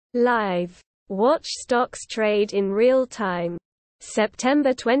Live. Watch stocks trade in real time.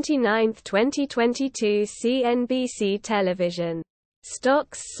 September 29, 2022. CNBC Television.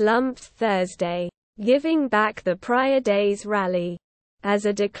 Stocks slumped Thursday, giving back the prior day's rally, as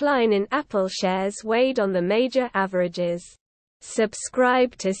a decline in Apple shares weighed on the major averages.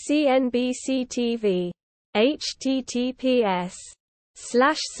 Subscribe to CNBC TV.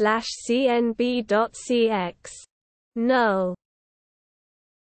 https://cnb.cx. Null.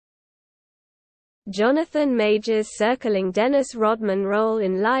 Jonathan Majors circling Dennis Rodman role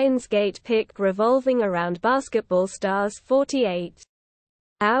in Lionsgate pick revolving around basketball stars. 48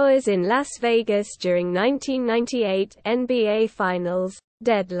 hours in Las Vegas during 1998 NBA Finals.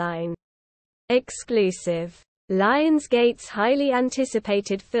 Deadline. Exclusive. Lionsgate's highly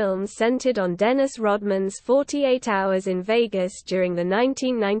anticipated film centered on Dennis Rodman's 48 hours in Vegas during the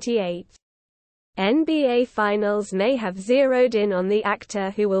 1998 NBA Finals may have zeroed in on the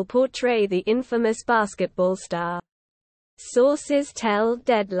actor who will portray the infamous basketball star. Sources tell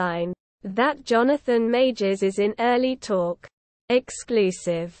Deadline that Jonathan Majors is in early talk.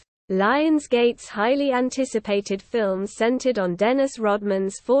 Exclusive. Lionsgate's highly anticipated film centered on Dennis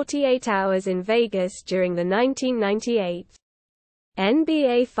Rodman's 48 hours in Vegas during the 1998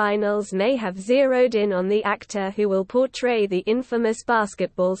 NBA Finals may have zeroed in on the actor who will portray the infamous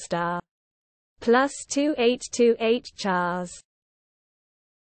basketball star. +2828 Chars.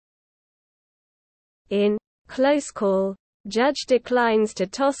 In Close Call, Judge declines to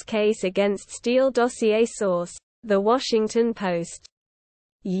toss case against Steele dossier. Source: The Washington Post.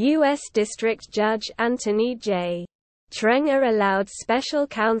 U.S. District Judge Anthony J. Trenger allowed special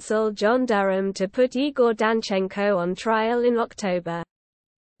counsel John Durham to put Igor Danchenko on trial in October,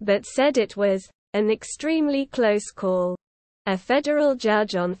 but said it was an extremely close call. A federal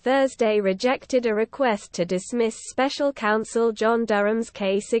judge on Thursday rejected a request to dismiss special counsel John Durham's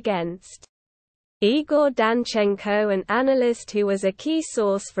case against Igor Danchenko, an analyst who was a key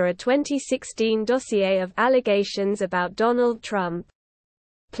source for a 2016 dossier of allegations about Donald Trump.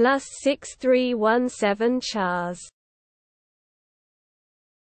 +6317 Chars.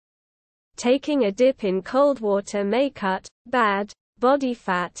 Taking a dip in cold water may cut bad body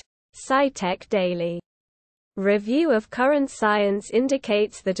fat. SciTech Daily. Review of current science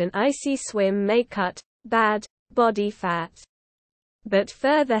indicates that an icy swim may cut bad body fat, but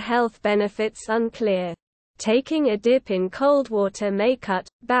further health benefits unclear. Taking a dip in cold water may cut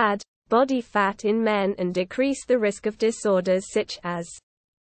bad body fat in men and decrease the risk of disorders such as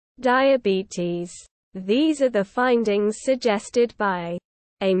diabetes. These are the findings suggested by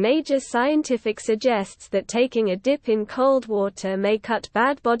a major scientific suggests that taking a dip in cold water may cut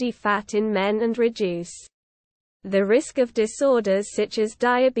bad body fat in men and reduce the risk of disorders such as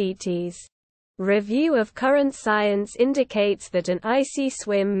diabetes. Review of current science indicates that an icy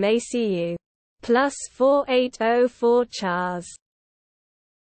swim may see you. +4804 Chars.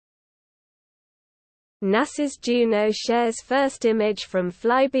 NASA's Juno shares first image from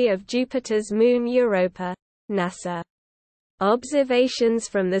flyby of Jupiter's moon Europa. NASA. Observations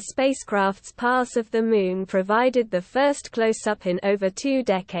from the spacecraft's pass of the moon provided the first close-up in over 2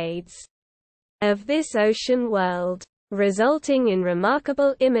 decades of this ocean world, resulting in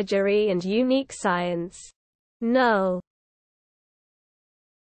remarkable imagery and unique science. Null.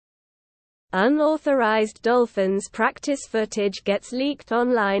 Unauthorized Dolphins practice footage gets leaked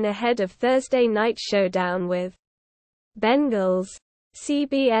online ahead of Thursday night showdown with Bengals.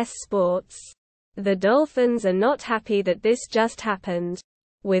 CBS Sports. The Dolphins are not happy that this just happened.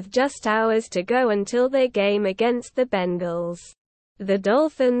 With just hours to go until their game against the Bengals, the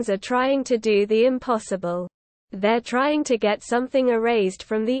Dolphins are trying to do the impossible. They're trying to get something erased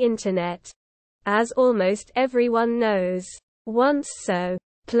from the internet, as almost everyone knows. Once so.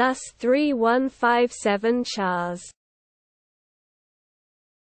 +3157 Chars.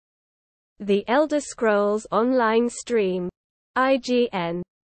 The Elder Scrolls Online stream. IGN.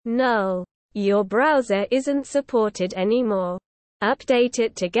 Null. Your browser isn't supported anymore. Update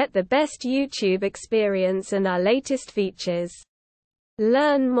it to get the best YouTube experience and our latest features.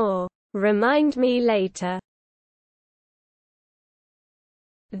 Learn more. Remind me later.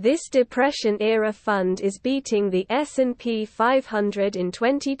 This Depression-era fund is beating the S&P 500 in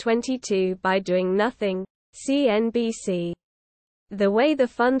 2022 by doing nothing. CNBC. The way the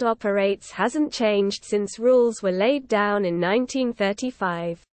fund operates hasn't changed since rules were laid down in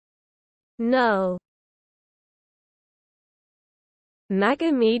 1935. Null.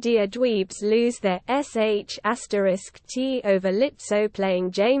 MAGA media dweebs lose their sh*t over Lizzo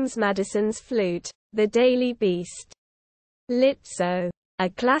playing James Madison's flute. The Daily Beast. Lizzo, a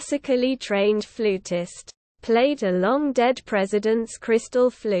classically trained flutist, played a long-dead president's crystal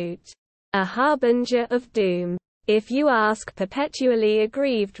flute, a harbinger of doom. If you ask perpetually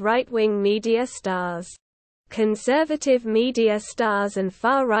aggrieved right-wing media stars. Conservative media stars and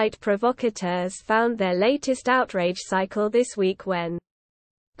far-right provocateurs found their latest outrage cycle this week when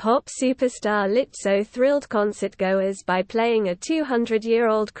pop superstar Lizzo thrilled concertgoers by playing a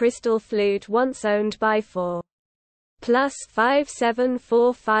 200-year-old crystal flute once owned by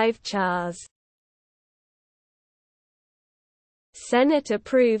 4+5745 Chars. Senate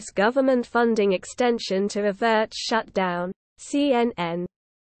approves government funding extension to avert shutdown. CNN.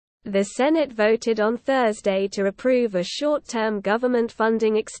 The Senate voted on Thursday to approve a short-term government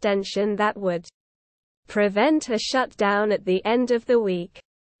funding extension that would prevent a shutdown at the end of the week.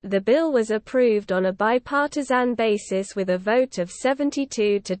 The bill was approved on a bipartisan basis with a vote of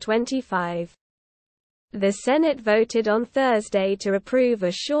 72 to 25. The Senate voted on Thursday to approve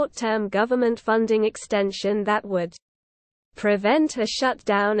a short-term government funding extension that would prevent a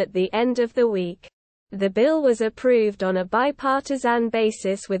shutdown at the end of the week. The bill was approved on a bipartisan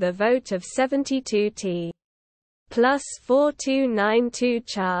basis with a vote of 72 to +4292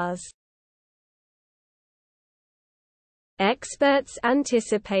 Chars. Experts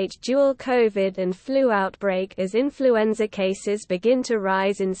anticipate dual COVID and flu outbreak as influenza cases begin to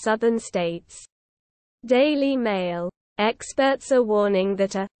rise in southern states. Daily Mail. Experts are warning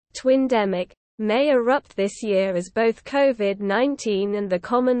that a twindemic may erupt this year as both COVID-19 and the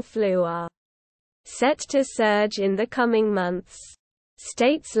common flu are set to surge in the coming months.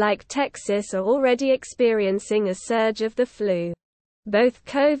 States like Texas are already experiencing a surge of the flu. Both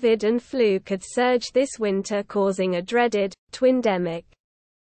COVID and flu could surge this winter, causing a dreaded twindemic.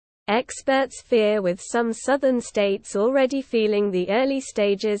 Experts fear with some southern states already feeling the early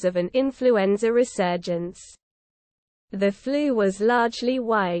stages of an influenza resurgence. The flu was largely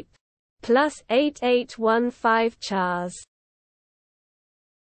wiped. +8815 Chars.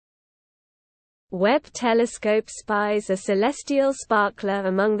 Webb telescope spies a celestial sparkler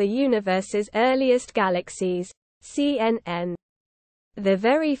among the universe's earliest galaxies. CNN. The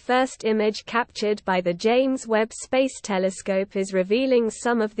very first image captured by the James Webb Space Telescope is revealing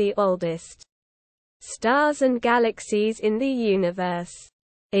some of the oldest stars and galaxies in the universe,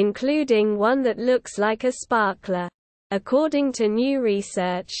 including one that looks like a sparkler. According to new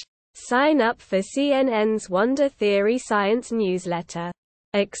research, sign up for CNN's Wonder Theory Science newsletter.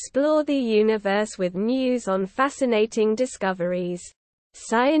 Explore the universe with news on fascinating discoveries,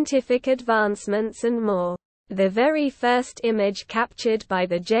 scientific advancements and more. The very first image captured by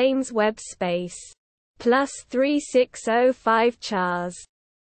the James Webb Space +3605 Chars.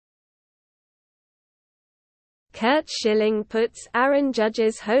 Curt Schilling puts Aaron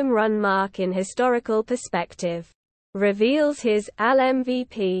Judge's home run mark in historical perspective. Reveals his AL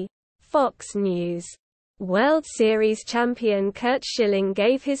MVP. Fox News. World Series champion Curt Schilling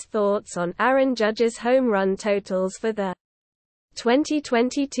gave his thoughts on Aaron Judge's home run totals for the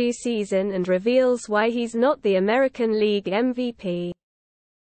 2022 season and reveals why he's not the American League MVP.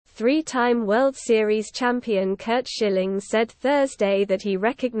 Three-time World Series champion Curt Schilling said Thursday that he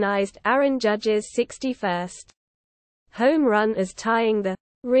recognized Aaron Judge's 61st home run as tying the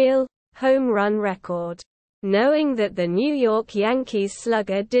real home run record, knowing that the New York Yankees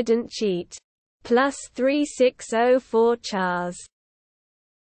slugger didn't cheat. +3604 Chars.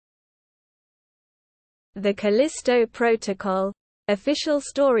 The Callisto Protocol. Official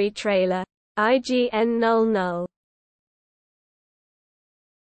story trailer. IGN null.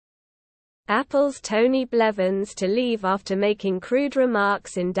 Apple's Tony Blevins to leave after making crude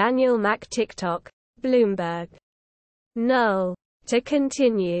remarks in Daniel Mac TikTok. Bloomberg. Null. To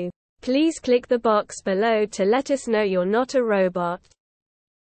continue, please click the box below to let us know you're not a robot.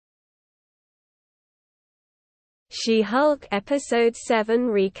 She-Hulk Episode 7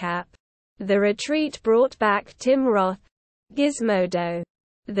 Recap. The Retreat brought back Tim Roth. Gizmodo.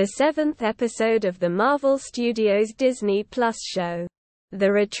 The seventh episode of the Marvel Studios Disney Plus show,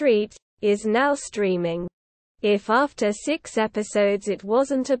 The Retreat, is now streaming. If after 6 episodes it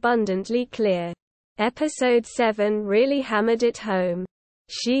wasn't abundantly clear, Episode 7 really hammered it home.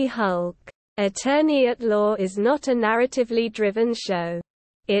 She-Hulk. Attorney at Law is not a narratively driven show.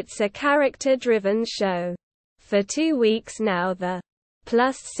 It's a character-driven show. For 2 weeks now the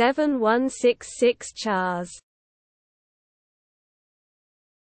 +7166 Chars.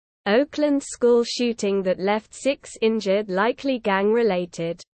 Oakland school shooting that left 6 injured, likely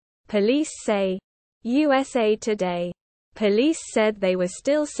gang-related. Police say. USA Today. Police said they were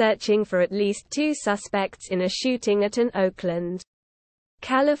still searching for at least 2 suspects in a shooting at an Oakland,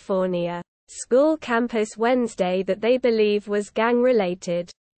 California, school campus Wednesday that they believe was gang-related.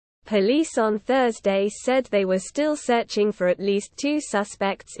 Police on Thursday said they were still searching for at least 2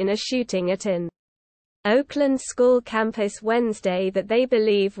 suspects in a shooting at an Oakland school campus Wednesday that they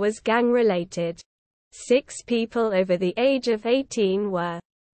believe was gang-related. 6 people over the age of 18 were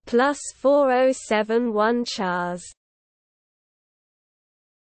plus 4071 Chars.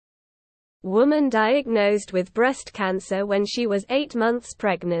 Woman diagnosed with breast cancer when she was 8 months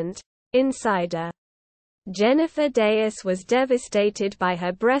pregnant. Insider. Jennifer Deus was devastated by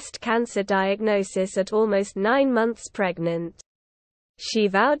her breast cancer diagnosis at almost 9 months pregnant. She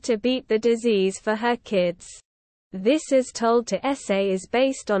vowed to beat the disease for her kids. This is told to SA is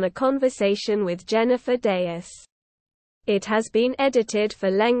based on a conversation with Jennifer Deus. It has been edited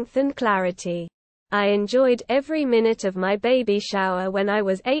for length and clarity. I enjoyed every minute of my baby shower when I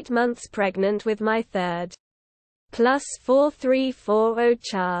was 8 months pregnant with my third. Plus 4340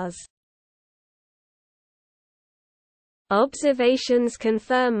 Chars. Observations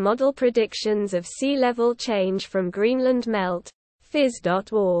confirm model predictions of sea level change from Greenland melt.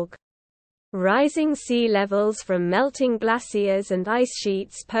 Phys.org. Rising sea levels from melting glaciers and ice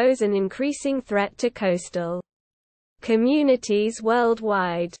sheets pose an increasing threat to coastal communities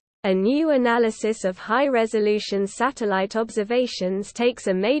worldwide. A new analysis of high-resolution satellite observations takes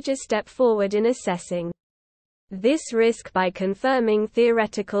a major step forward in assessing this risk by confirming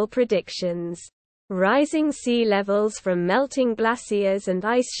theoretical predictions. Rising sea levels from melting glaciers and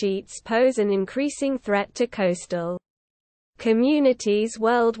ice sheets pose an increasing threat to coastal communities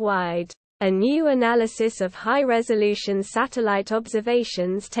worldwide. A new analysis of high-resolution satellite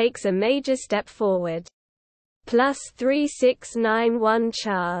observations takes a major step forward. Plus 3691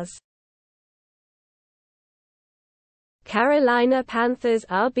 Chars. Carolina Panthers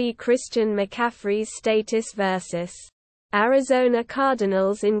RB Christian McCaffrey's status versus Arizona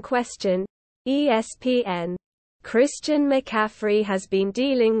Cardinals in question. ESPN. Christian McCaffrey has been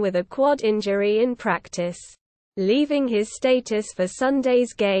dealing with a quad injury in practice, leaving his status for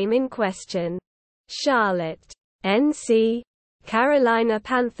Sunday's game in question. Charlotte. NC. Carolina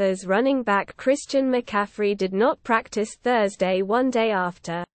Panthers running back Christian McCaffrey did not practice Thursday, one day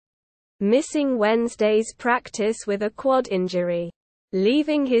after missing Wednesday's practice with a quad injury,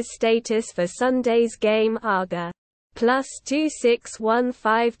 leaving his status for Sunday's game. AGA. Plus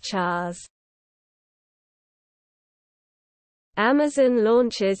 2615 Chars. Amazon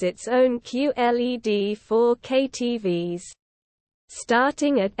launches its own QLED 4K TVs.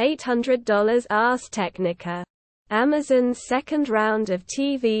 Starting at $800 Ars Technica. Amazon's second round of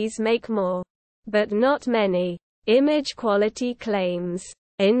TVs make more, but not many, image quality claims.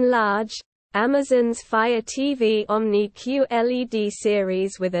 Enlarge. Amazon's Fire TV Omni QLED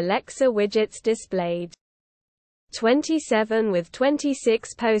series with Alexa widgets displayed. 27 with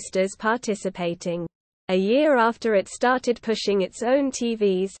 26 posters participating. A year after it started pushing its own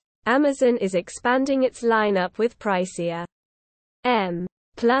TVs, Amazon is expanding its lineup with pricier M.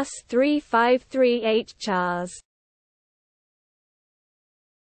 Plus 3538 Chars.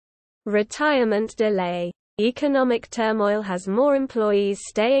 Retirement delay. Economic turmoil has more employees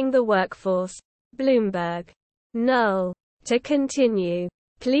staying the workforce. Bloomberg. Null. To continue,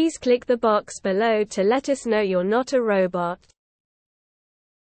 please click the box below to let us know you're not a robot.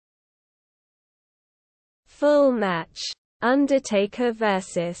 Full match. Undertaker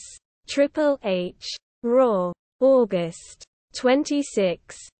vs. Triple H. Raw. August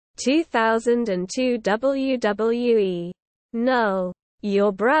 26, 2002 WWE. Null.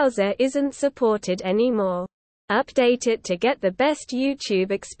 Your browser isn't supported anymore. Update it to get the best YouTube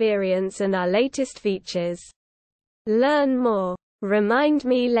experience and our latest features. Learn more. Remind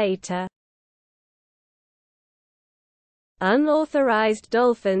me later. Unauthorized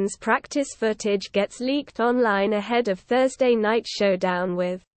Dolphins practice footage gets leaked online ahead of Thursday night showdown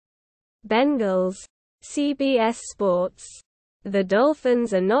with Bengals. CBS Sports. The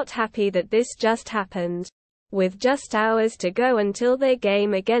Dolphins are not happy that this just happened. With just hours to go until their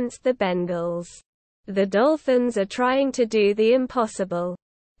game against the Bengals, the Dolphins are trying to do the impossible.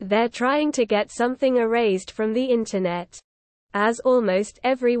 They're trying to get something erased from the internet. As almost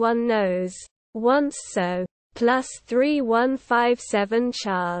everyone knows. Once so. Plus 3157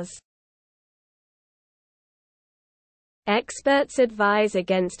 Chars. Experts advise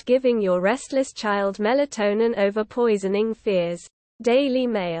against giving your restless child melatonin over poisoning fears. Daily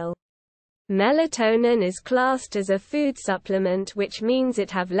Mail. Melatonin is classed as a food supplement, which means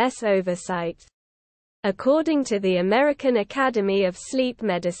it have less oversight. According to the American Academy of Sleep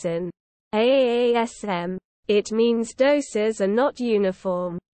Medicine, AASM, it means doses are not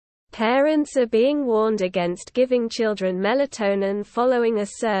uniform. Parents are being warned against giving children melatonin following a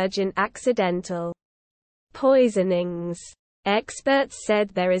surge in accidental poisonings. Experts said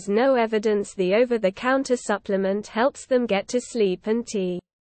there is no evidence the over-the-counter supplement helps them get to sleep and T.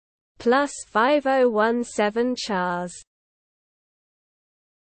 Plus 5017 Chars.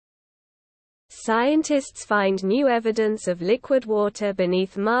 Scientists find new evidence of liquid water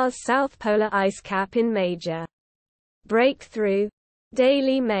beneath Mars' south polar ice cap in major breakthrough.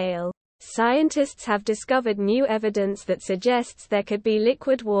 Daily Mail. Scientists have discovered new evidence that suggests there could be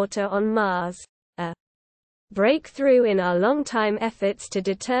liquid water on Mars, a breakthrough in our long-time efforts to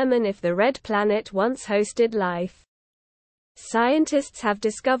determine if the red planet once hosted life. Scientists have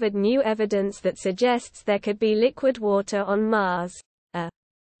discovered new evidence that suggests there could be liquid water on Mars, a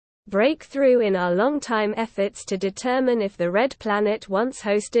breakthrough in our long-time efforts to determine if the red planet once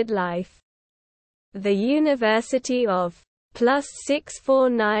hosted life. The University of Plus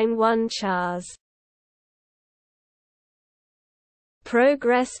 6491 Chars.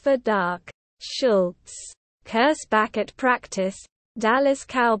 Progress for Dak. Schultz. Curse back at practice.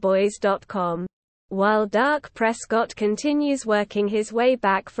 DallasCowboys.com. While Dak Prescott continues working his way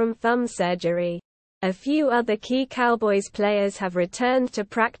back from thumb surgery, a few other key Cowboys players have returned to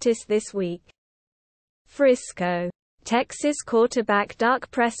practice this week. Frisco. Texas quarterback Dak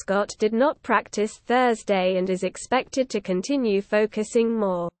Prescott did not practice Thursday and is expected to continue focusing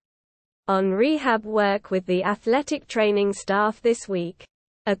more on rehab work with the athletic training staff this week,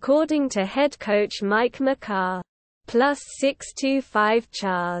 according to head coach Mike McCarr. Plus 625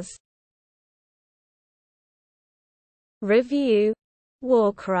 Chars. Review.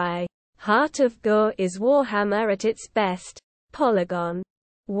 Warcry. Heart of Gore is Warhammer at its best. Polygon.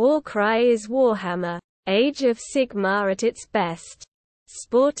 Warcry is Warhammer Age of Sigmar at its best.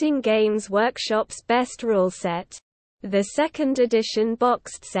 Sporting Games Workshop's best rule set. The second edition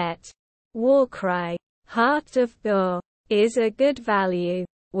boxed set. Warcry. Heart of Gore is a good value,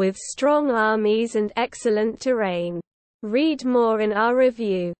 with strong armies and excellent terrain. Read more in our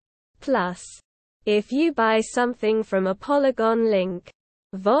review. Plus, if you buy something from a Polygon link,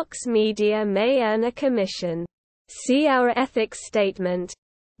 Vox Media may earn a commission. See our ethics statement.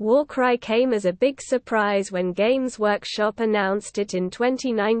 Warcry came as a big surprise when Games Workshop announced it in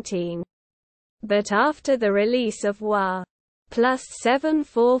 2019. But after the release of War. Plus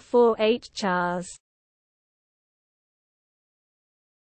 7448 Chars.